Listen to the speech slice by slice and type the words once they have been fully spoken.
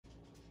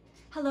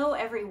Hello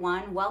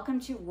everyone, welcome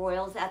to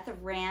Royals at the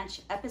Ranch,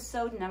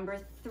 episode number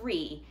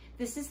 3.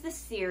 This is the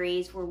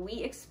series where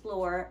we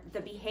explore the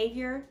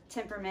behavior,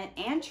 temperament,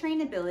 and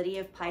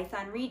trainability of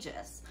Python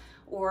regius,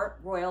 or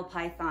royal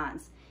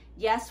pythons.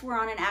 Yes, we're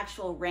on an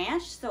actual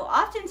ranch, so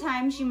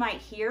oftentimes you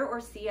might hear or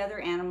see other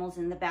animals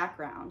in the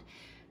background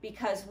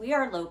because we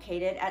are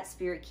located at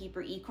Spirit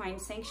Keeper Equine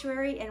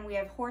Sanctuary and we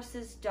have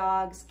horses,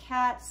 dogs,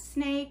 cats,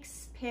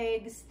 snakes,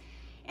 pigs,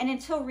 and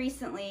until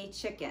recently,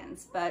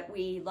 chickens, but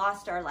we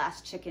lost our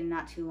last chicken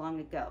not too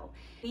long ago.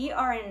 We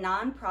are a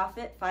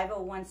nonprofit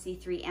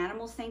 501c3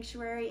 animal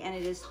sanctuary, and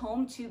it is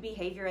home to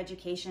Behavior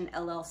Education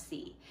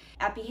LLC.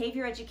 At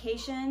Behavior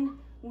Education,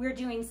 we're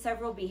doing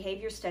several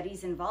behavior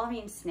studies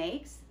involving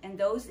snakes, and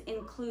those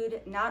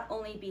include not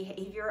only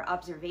behavior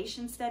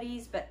observation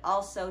studies, but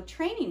also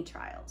training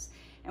trials.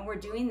 And we're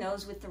doing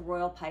those with the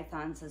royal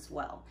pythons as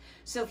well.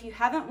 So if you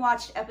haven't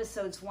watched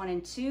episodes 1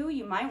 and 2,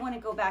 you might want to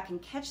go back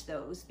and catch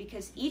those,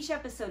 because each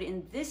episode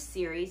in this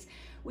series,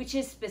 which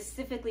is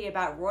specifically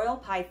about royal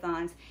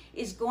pythons,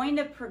 is going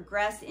to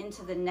progress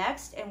into the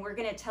next, and we're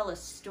going to tell a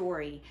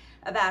story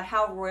about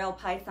how royal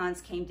pythons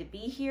came to be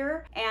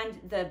here and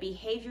the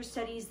behavior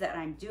studies that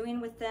I'm doing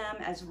with them,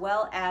 as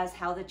well as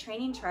how the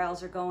training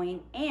trials are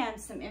going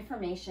and some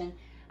information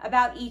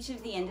about each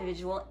of the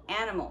individual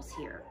animals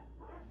here.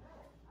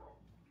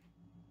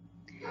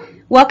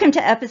 Welcome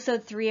to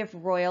episode 3 of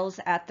Royals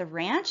at the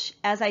Ranch.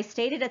 As I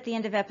stated at the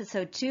end of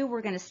episode 2,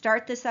 we're going to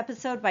start this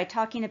episode by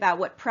talking about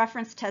what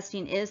preference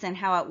testing is and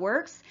how it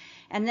works.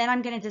 And then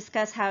I'm going to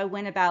discuss how I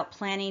went about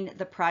planning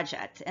the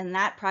project. And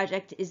that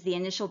project is the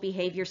initial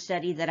behavior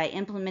study that I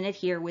implemented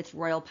here with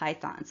royal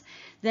pythons.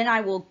 Then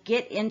I will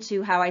get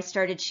into how I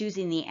started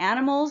choosing the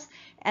animals,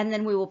 and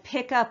then we will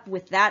pick up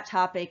with that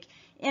topic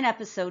in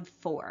episode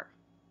 4.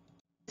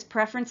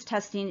 Preference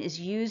testing is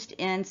used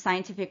in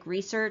scientific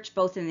research,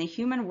 both in the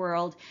human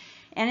world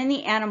and in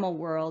the animal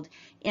world,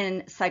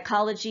 in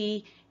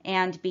psychology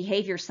and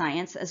behavior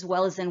science, as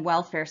well as in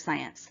welfare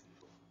science.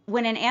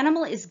 When an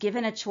animal is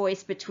given a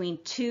choice between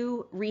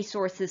two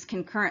resources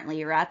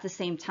concurrently or at the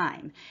same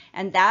time,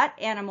 and that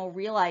animal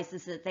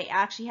realizes that they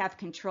actually have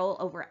control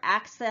over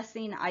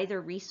accessing either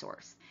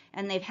resource,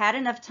 and they've had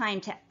enough time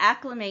to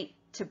acclimate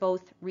to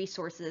both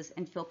resources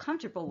and feel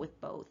comfortable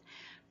with both,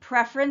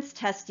 preference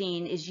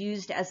testing is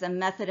used as a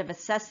method of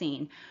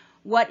assessing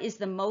what is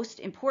the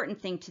most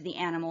important thing to the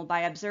animal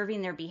by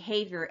observing their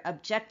behavior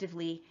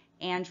objectively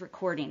and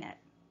recording it.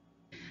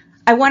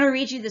 I want to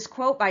read you this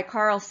quote by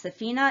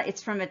Safina.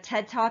 It's from a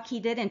TED Talk he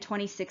did in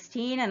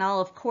 2016, and I'll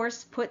of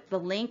course put the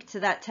link to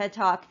that TED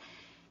Talk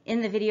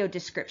in the video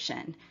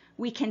description.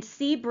 We can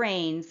see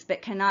brains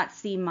but cannot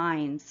see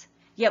minds,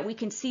 yet we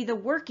can see the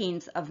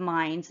workings of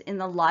minds in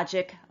the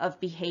logic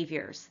of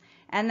behaviors.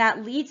 And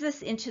that leads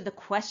us into the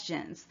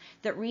questions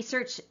that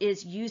research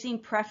is using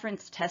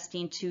preference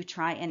testing to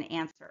try and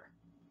answer.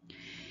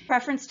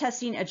 Preference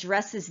testing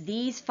addresses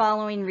these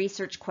following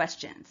research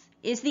questions.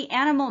 Is the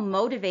animal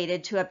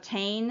motivated to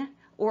obtain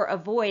or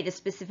avoid a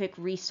specific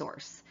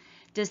resource?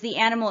 Does the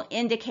animal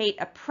indicate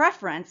a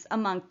preference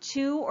among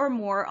two or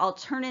more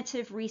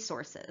alternative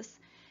resources?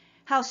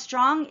 How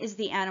strong is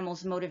the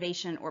animal's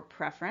motivation or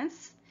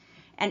preference?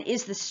 And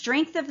is the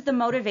strength of the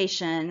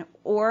motivation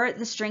or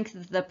the strength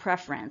of the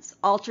preference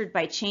altered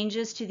by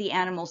changes to the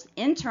animal's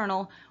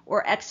internal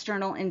or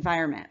external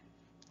environment?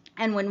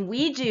 And when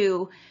we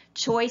do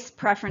choice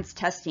preference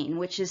testing,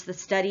 which is the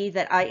study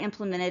that I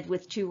implemented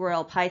with 2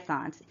 royal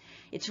pythons,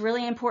 it's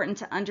really important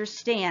to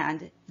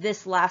understand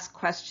this last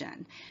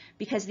question,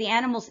 because the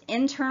animal's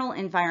internal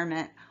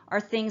environment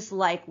are things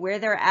like where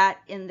they're at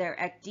in their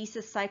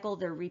ecdysis cycle,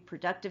 their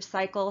reproductive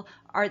cycle.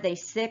 Are they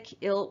sick,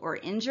 ill, or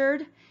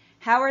injured?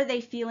 How are they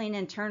feeling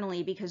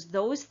internally? Because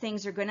those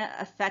things are going to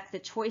affect the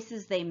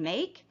choices they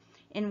make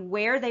and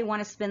where they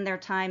want to spend their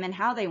time and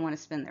how they want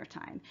to spend their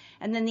time.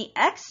 And then the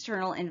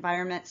external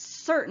environment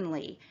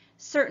certainly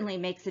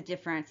makes a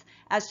difference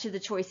as to the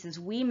choices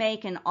we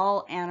make and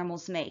all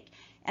animals make.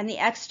 And the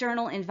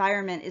external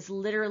environment is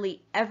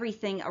literally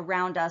everything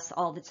around us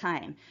all the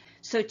time.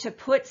 So to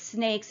put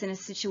snakes in a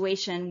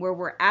situation where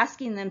we're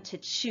asking them to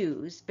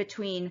choose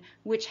between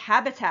which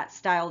habitat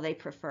style they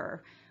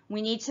prefer,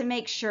 we need to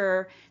make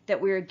sure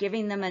that we're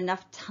giving them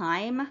enough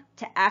time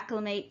to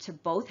acclimate to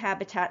both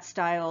habitat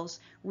styles,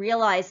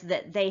 realize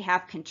that they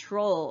have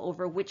control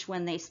over which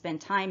one they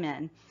spend time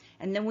in,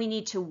 and then we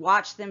need to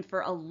watch them for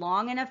a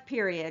long enough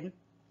period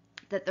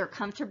that they're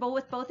comfortable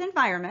with both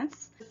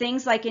environments.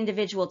 Things like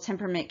individual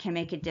temperament can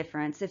make a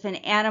difference. If an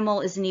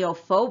animal is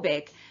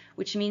neophobic,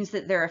 which means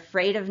that they're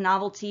afraid of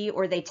novelty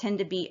or they tend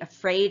to be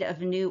afraid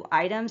of new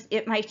items,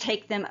 it might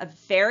take them a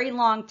very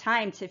long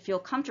time to feel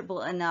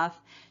comfortable enough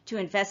to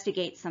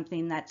investigate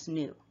something that's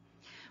new.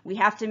 We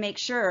have to make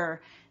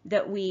sure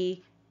that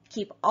we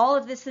keep all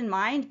of this in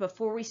mind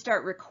before we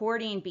start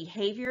recording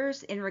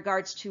behaviors in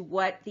regards to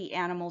what the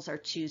animals are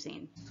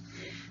choosing.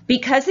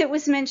 Because it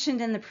was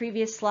mentioned in the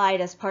previous slide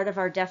as part of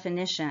our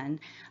definition,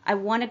 I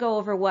want to go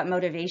over what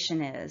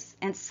motivation is.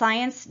 And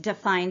science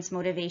defines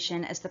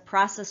motivation as the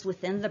process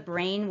within the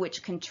brain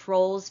which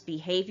controls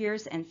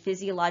behaviors and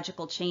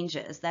physiological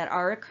changes that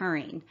are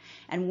occurring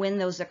and when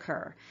those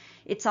occur.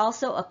 It's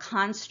also a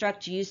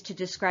construct used to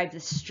describe the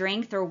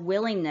strength or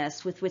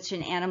willingness with which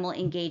an animal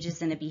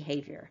engages in a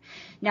behavior.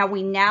 Now,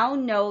 we now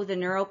know the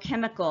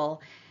neurochemical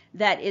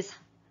that is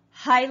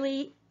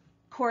highly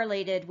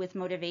correlated with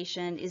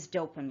motivation is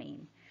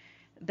dopamine.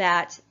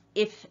 That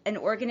if an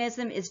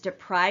organism is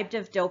deprived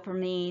of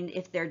dopamine,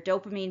 if their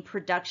dopamine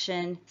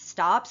production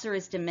stops or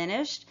is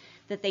diminished,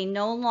 that they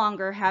no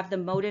longer have the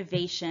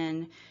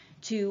motivation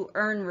to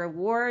earn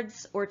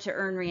rewards or to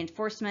earn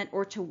reinforcement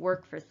or to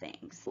work for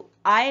things.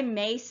 I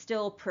may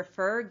still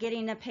prefer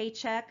getting a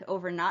paycheck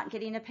over not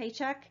getting a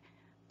paycheck,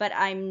 but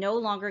I'm no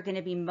longer going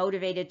to be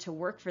motivated to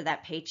work for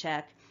that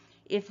paycheck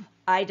if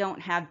I don't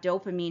have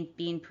dopamine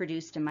being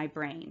produced in my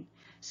brain.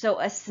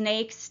 So a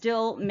snake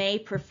still may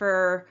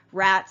prefer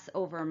rats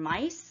over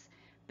mice,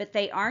 but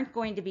they aren't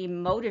going to be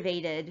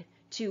motivated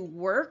to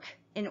work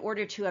in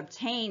order to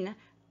obtain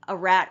a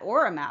rat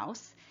or a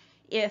mouse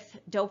if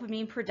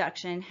dopamine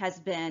production has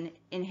been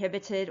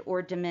inhibited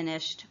or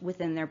diminished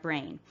within their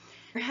brain.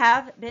 There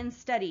have been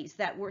studies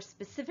that were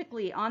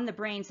specifically on the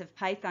brains of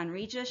Python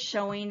regius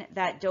showing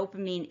that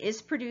dopamine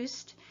is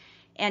produced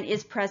and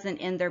is present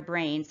in their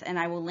brains, and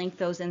I will link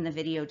those in the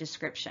video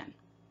description.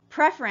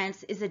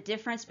 Preference is a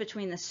difference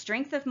between the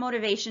strength of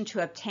motivation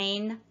to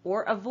obtain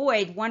or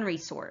avoid one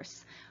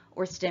resource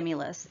or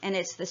stimulus, and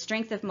it's the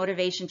strength of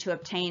motivation to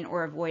obtain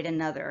or avoid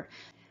another.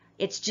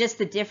 It's just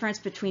the difference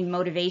between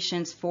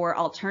motivations for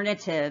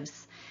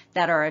alternatives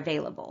that are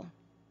available.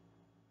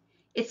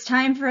 It's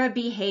time for a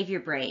behavior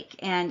break,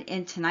 and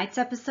in tonight's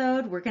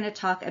episode, we're going to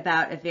talk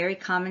about a very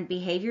common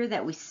behavior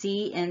that we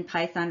see in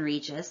Python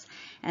regius,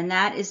 and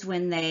that is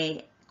when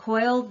they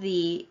coil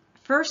the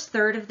first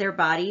third of their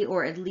body,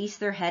 or at least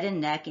their head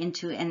and neck,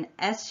 into an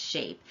S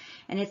shape.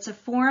 And it's a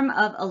form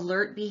of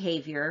alert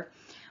behavior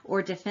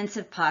or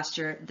defensive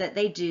posture that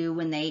they do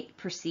when they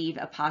perceive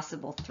a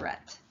possible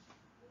threat.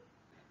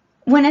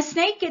 When a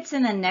snake gets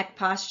in a neck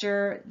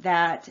posture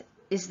that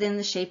is in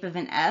the shape of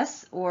an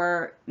S,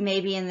 or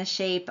maybe in the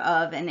shape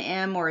of an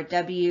M or a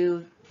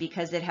W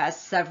because it has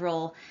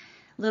several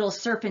little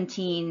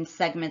serpentine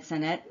segments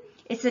in it,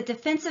 it's a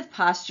defensive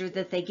posture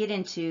that they get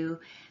into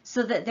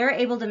so that they're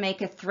able to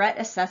make a threat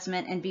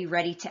assessment and be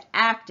ready to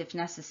act if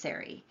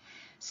necessary.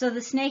 So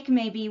the snake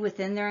may be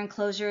within their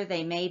enclosure,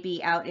 they may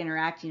be out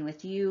interacting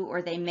with you,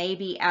 or they may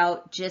be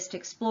out just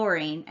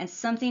exploring, and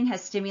something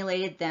has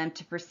stimulated them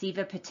to perceive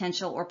a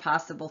potential or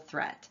possible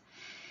threat.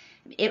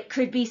 It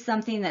could be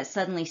something that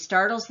suddenly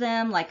startles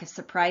them, like a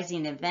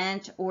surprising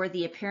event, or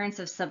the appearance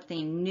of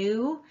something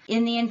new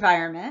in the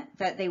environment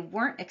that they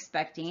weren't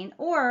expecting,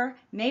 or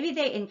maybe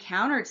they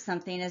encountered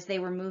something as they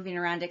were moving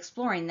around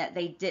exploring that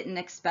they didn't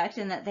expect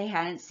and that they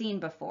hadn't seen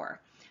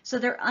before. So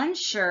they're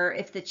unsure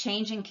if the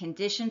change in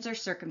conditions or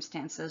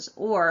circumstances,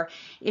 or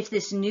if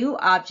this new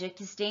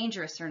object is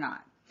dangerous or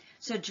not.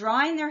 So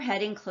drawing their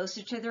head in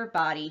closer to their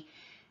body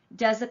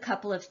does a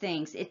couple of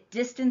things. It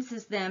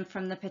distances them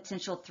from the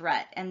potential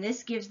threat, and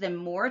this gives them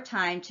more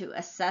time to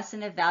assess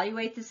and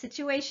evaluate the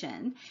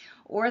situation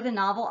or the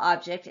novel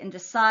object and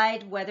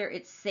decide whether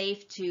it's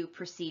safe to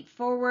proceed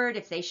forward,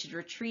 if they should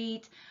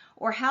retreat,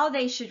 or how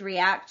they should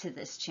react to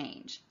this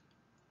change.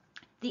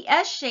 The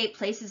S shape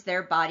places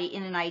their body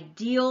in an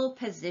ideal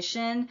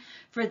position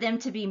for them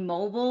to be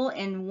mobile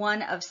in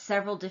one of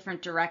several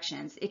different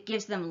directions. It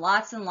gives them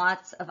lots and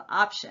lots of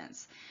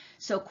options.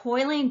 So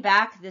coiling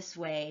back this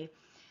way,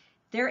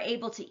 they're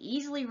able to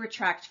easily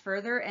retract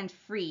further and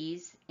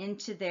freeze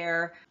into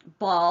their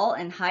ball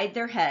and hide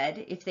their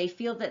head if they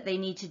feel that they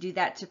need to do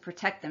that to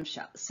protect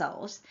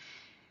themselves.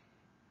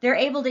 They're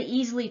able to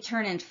easily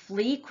turn and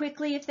flee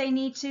quickly if they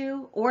need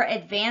to, or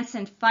advance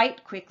and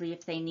fight quickly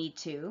if they need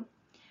to.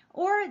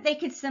 Or they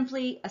could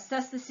simply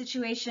assess the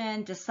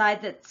situation,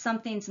 decide that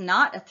something's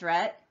not a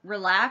threat,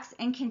 relax,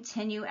 and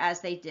continue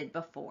as they did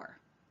before.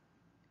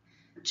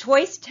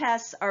 Choice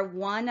tests are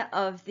one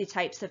of the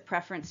types of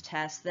preference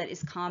tests that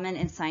is common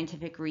in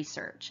scientific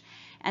research.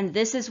 And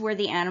this is where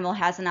the animal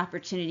has an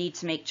opportunity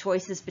to make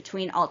choices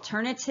between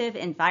alternative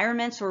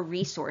environments or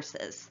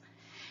resources.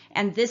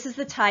 And this is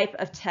the type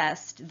of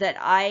test that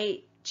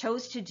I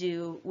chose to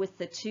do with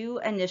the two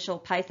initial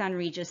Python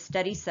regius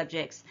study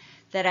subjects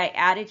that I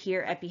added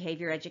here at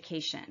Behavior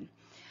Education.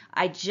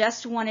 I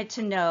just wanted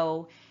to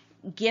know,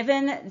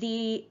 given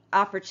the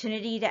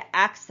opportunity to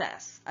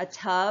access a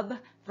tub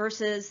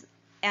versus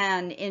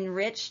an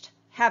enriched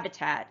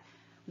habitat,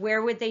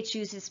 where would they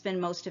choose to spend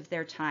most of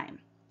their time?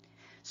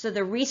 So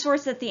the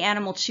resource that the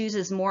animal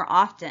chooses more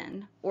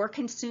often, or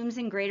consumes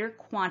in greater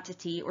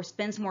quantity, or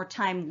spends more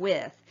time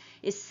with,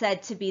 is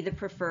said to be the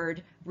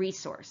preferred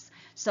resource.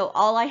 So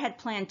all I had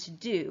planned to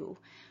do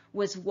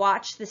was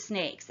watch the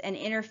snakes and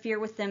interfere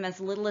with them as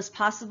little as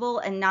possible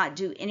and not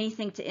do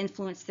anything to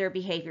influence their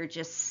behavior.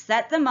 Just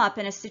set them up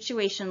in a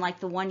situation like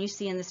the one you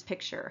see in this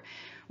picture,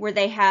 where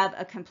they have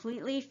a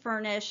completely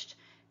furnished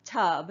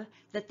tub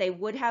that they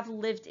would have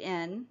lived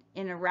in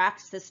a rack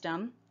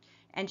system,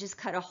 and just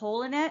cut a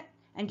hole in it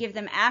and give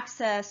them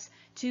access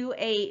to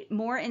a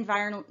more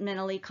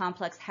environmentally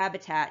complex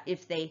habitat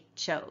if they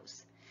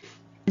chose.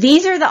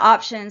 These are the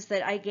options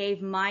that I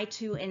gave my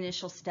 2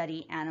 initial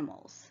study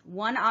animals.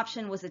 One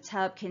option was a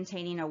tub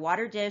containing a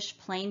water dish,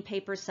 plain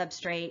paper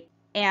substrate,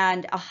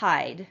 and a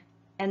hide,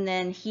 and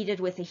then heated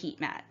with a heat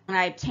mat. When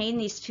I obtained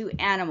these 2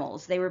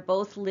 animals, they were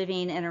both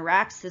living in a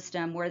rack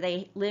system where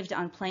they lived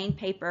on plain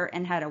paper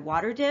and had a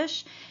water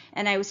dish,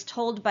 and I was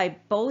told by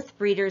both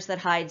breeders that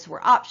hides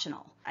were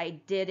optional. I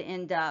did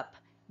end up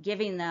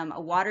giving them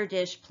a water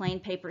dish, plain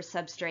paper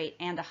substrate,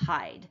 and a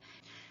hide.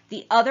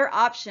 The other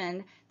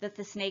option that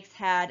the snakes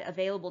had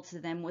available to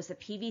them was a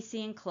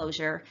PVC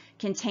enclosure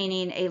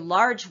containing a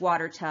large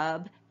water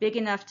tub, big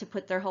enough to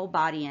put their whole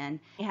body in.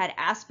 It had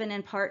aspen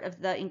in part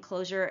of the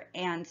enclosure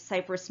and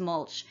cypress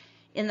mulch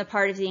in the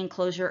part of the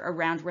enclosure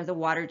around where the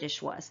water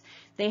dish was.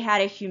 They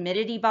had a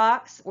humidity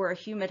box or a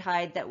humid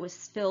hide that was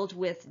filled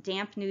with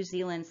damp New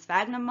Zealand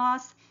sphagnum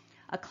moss,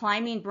 a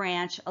climbing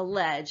branch, a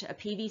ledge, a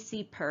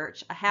PVC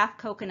perch, a half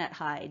coconut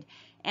hide,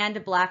 and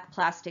a black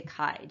plastic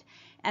hide.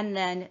 And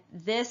then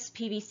this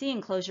PVC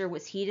enclosure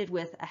was heated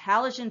with a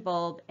halogen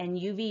bulb and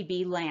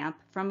UVB lamp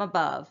from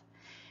above.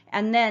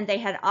 And then they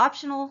had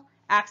optional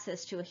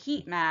access to a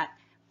heat mat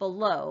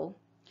below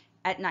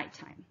at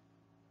nighttime.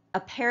 A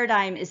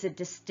paradigm is a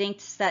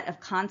distinct set of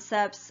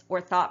concepts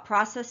or thought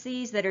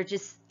processes that are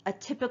just a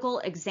typical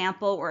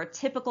example or a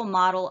typical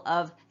model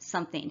of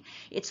something.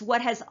 It's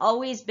what has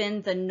always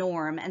been the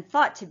norm and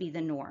thought to be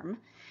the norm,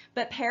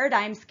 but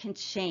paradigms can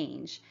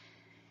change.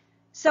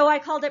 So I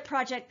called it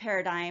Project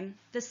Paradigm.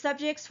 The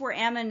subjects were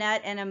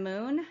Amunet and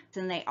Amun,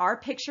 and they are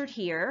pictured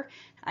here.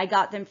 I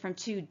got them from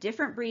 2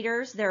 different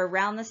breeders. They're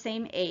around the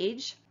same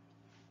age.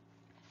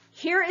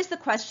 Here is the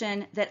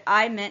question that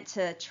I meant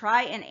to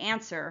try and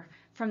answer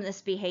from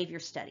this behavior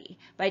study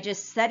by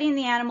just setting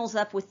the animals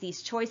up with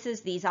these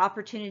choices, these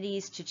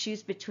opportunities to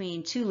choose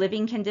between 2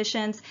 living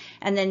conditions,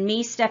 and then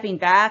me stepping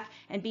back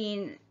and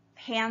being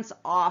hands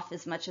off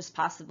as much as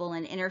possible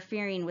and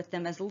interfering with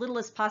them as little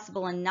as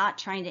possible and not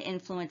trying to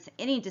influence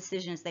any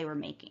decisions they were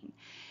making.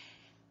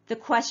 The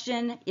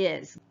question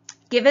is,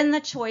 given the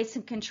choice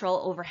and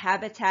control over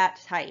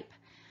habitat type,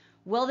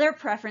 will their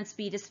preference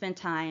be to spend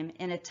time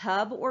in a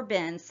tub or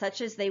bin such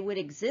as they would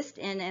exist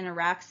in a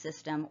rack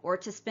system, or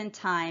to spend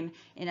time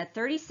in a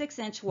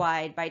 36-inch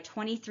wide by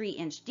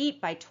 23-inch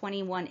deep by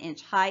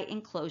 21-inch high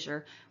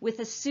enclosure with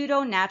a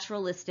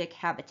pseudo-naturalistic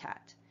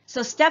habitat?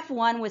 So step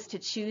 1 was to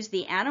choose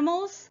the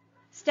animals.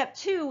 Step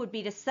 2 would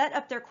be to set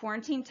up their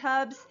quarantine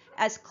tubs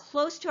as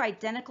close to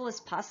identical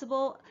as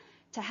possible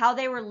to how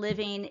they were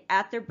living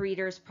at their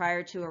breeders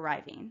prior to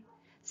arriving.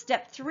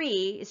 Step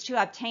 3 is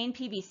to obtain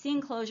PVC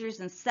enclosures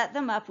and set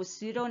them up with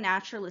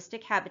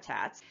pseudo-naturalistic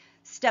habitats.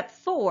 Step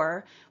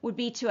 4 would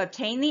be to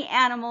obtain the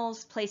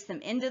animals, place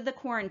them into the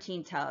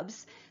quarantine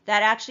tubs.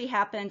 That actually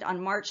happened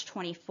on March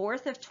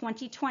 24th of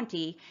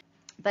 2020.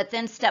 But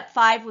then step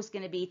 5 was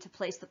going to be to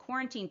place the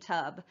quarantine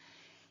tub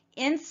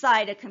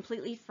inside a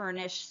completely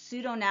furnished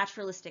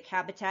pseudo-naturalistic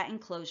habitat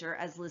enclosure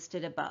as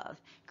listed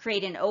above.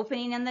 Create an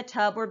opening in the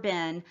tub or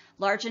bin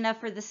large enough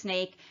for the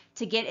snake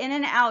to get in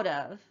and out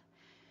of,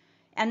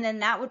 and then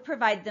that would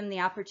provide them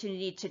the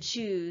opportunity to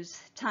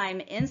choose time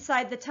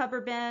inside the tub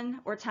or bin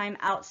or time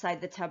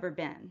outside the tub or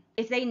bin.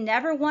 If they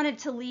never wanted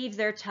to leave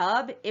their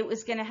tub, it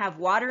was going to have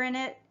water in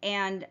it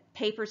and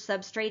paper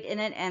substrate in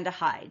it and a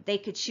hide. They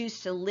could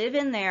choose to live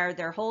in there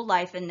their whole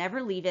life and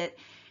never leave it,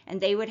 and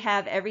they would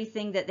have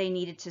everything that they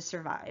needed to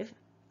survive.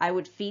 I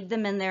would feed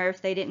them in there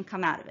if they didn't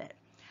come out of it.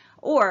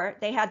 Or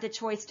they had the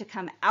choice to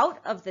come out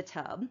of the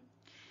tub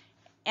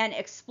and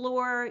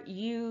explore,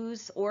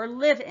 use, or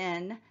live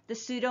in the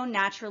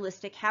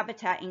pseudo-naturalistic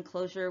habitat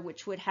enclosure,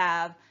 which would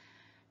have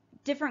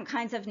different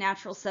kinds of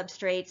natural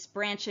substrates,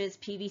 branches,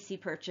 PVC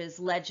perches,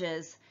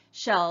 ledges,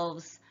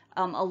 shelves,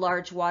 a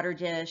large water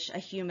dish, a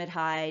humid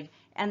hide,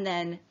 and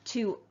then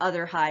 2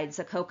 other hides,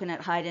 a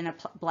coconut hide and a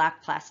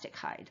black plastic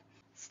hide.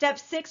 Step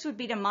 6 would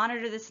be to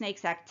monitor the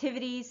snake's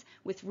activities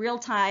with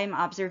real-time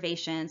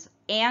observations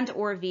and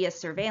or via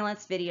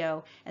surveillance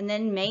video, and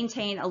then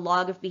maintain a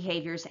log of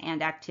behaviors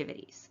and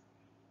activities.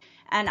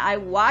 And I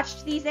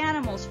watched these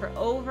animals for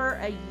over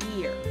a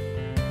year.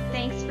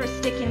 Thanks for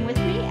sticking with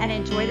me, and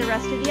enjoy the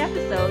rest of the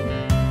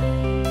episode.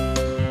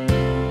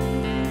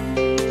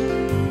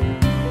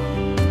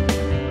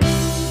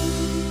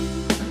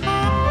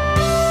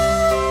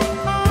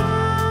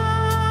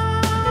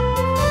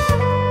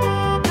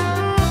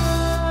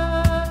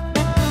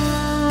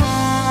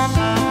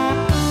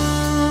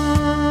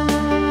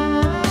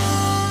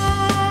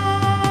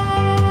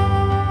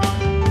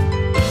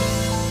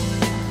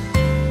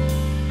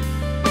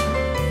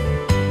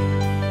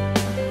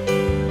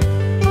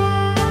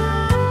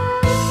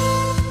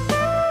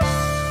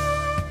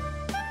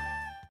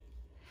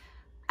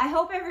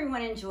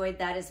 Enjoyed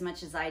that as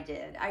much as I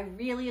did. I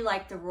really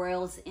like the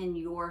Royals in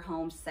Your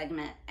Home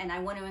segment, and I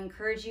want to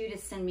encourage you to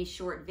send me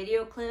short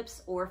video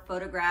clips or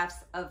photographs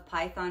of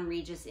Python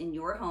Regius in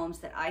your homes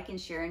that I can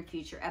share in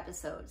future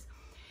episodes.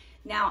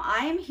 Now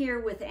I am here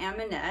with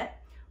Amunet,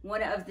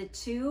 one of the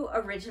 2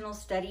 original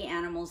study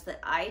animals that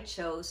I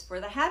chose for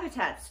the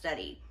habitat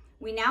study.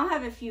 We now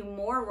have a few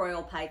more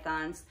royal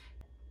pythons,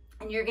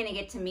 and you're going to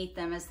get to meet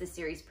them as the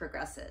series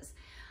progresses.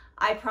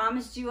 I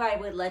promised you I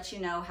would let you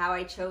know how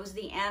I chose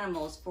the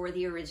animals for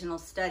the original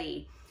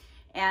study,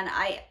 and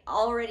I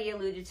already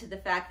alluded to the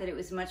fact that it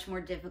was much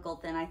more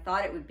difficult than I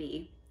thought it would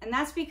be. And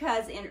that's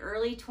because in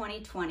early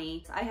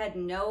 2020, I had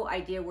no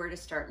idea where to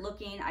start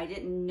looking. I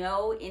didn't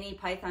know any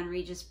Python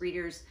regius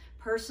breeders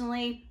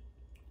personally.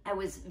 I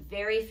was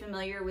very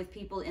familiar with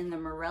people in the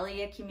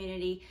Morelia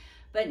community,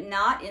 but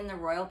not in the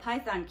Royal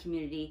Python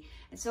community.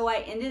 And so I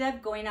ended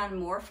up going on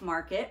Morph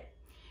Market,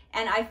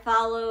 and I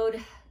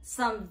followed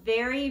some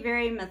very,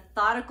 very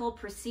methodical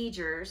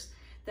procedures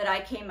that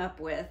I came up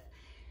with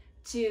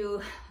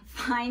to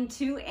find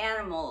 2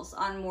 animals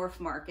on Morph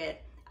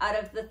Market out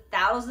of the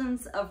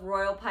thousands of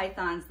royal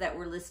pythons that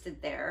were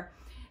listed there.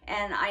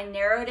 And I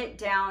narrowed it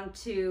down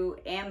to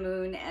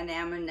Amun and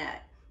Amunet.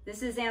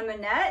 This is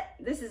Amunet.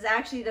 This is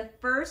actually the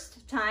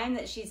first time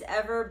that she's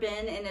ever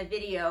been in a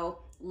video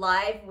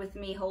live with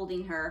me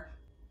holding her.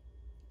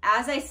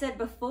 As I said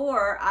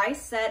before, I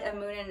set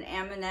Amun and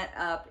Amunet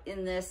up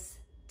in this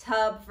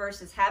tub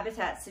versus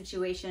habitat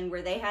situation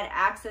where they had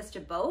access to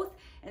both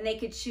and they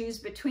could choose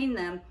between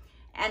them.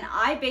 And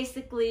I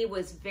basically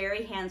was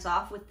very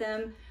hands-off with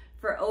them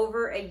for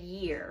over a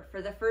year,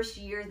 for the first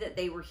year that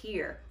they were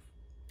here.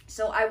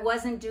 So I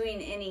wasn't doing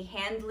any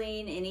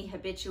handling, any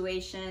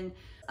habituation,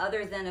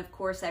 other than, of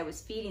course, I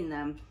was feeding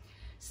them.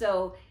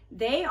 So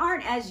they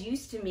aren't as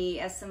used to me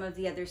as some of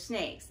the other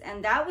snakes,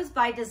 and that was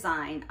by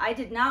design. I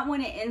did not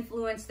want to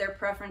influence their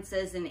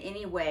preferences in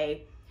any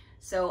way,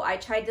 so I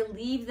tried to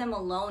leave them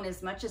alone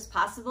as much as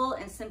possible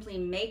and simply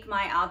make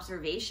my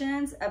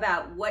observations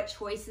about what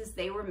choices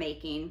they were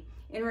making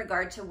in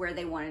regard to where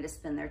they wanted to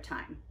spend their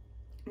time.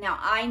 Now,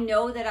 I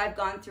know that I've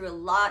gone through a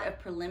lot of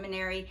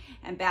preliminary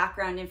and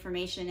background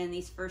information in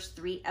these first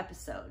 3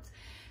 episodes.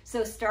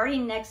 So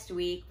starting next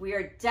week, we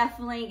are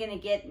definitely going to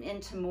get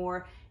into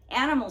more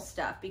animal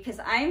stuff, because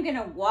I am going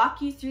to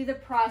walk you through the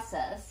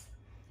process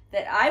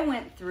that I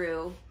went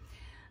through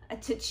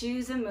to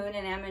choose Amun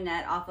and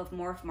Amunet off of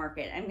Morph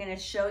Market. I'm going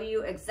to show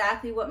you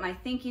exactly what my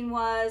thinking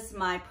was,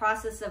 my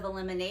process of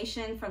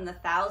elimination from the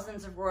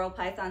thousands of royal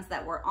pythons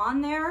that were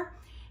on there,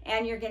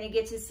 and you're going to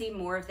get to see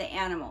more of the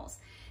animals.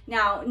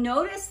 Now,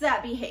 notice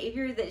that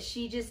behavior that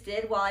she just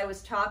did while I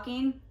was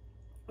talking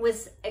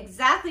was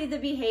exactly the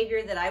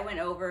behavior that I went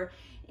over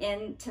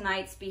in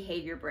tonight's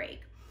behavior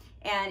break.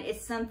 And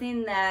it's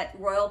something that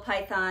royal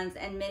pythons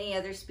and many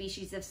other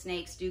species of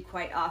snakes do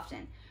quite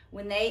often.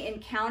 When they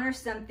encounter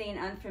something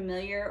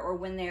unfamiliar or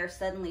when they are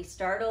suddenly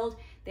startled,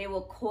 they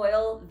will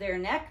coil their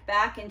neck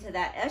back into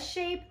that S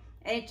shape,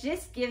 and it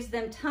just gives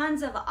them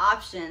tons of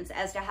options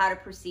as to how to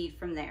proceed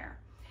from there.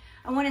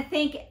 I want to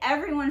thank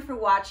everyone for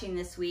watching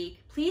this week.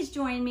 Please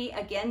join me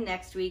again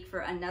next week for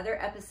another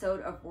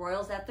episode of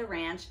Royals at the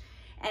Ranch.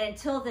 And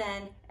until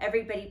then,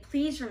 everybody,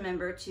 please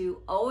remember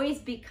to always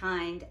be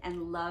kind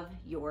and love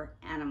your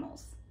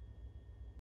animals.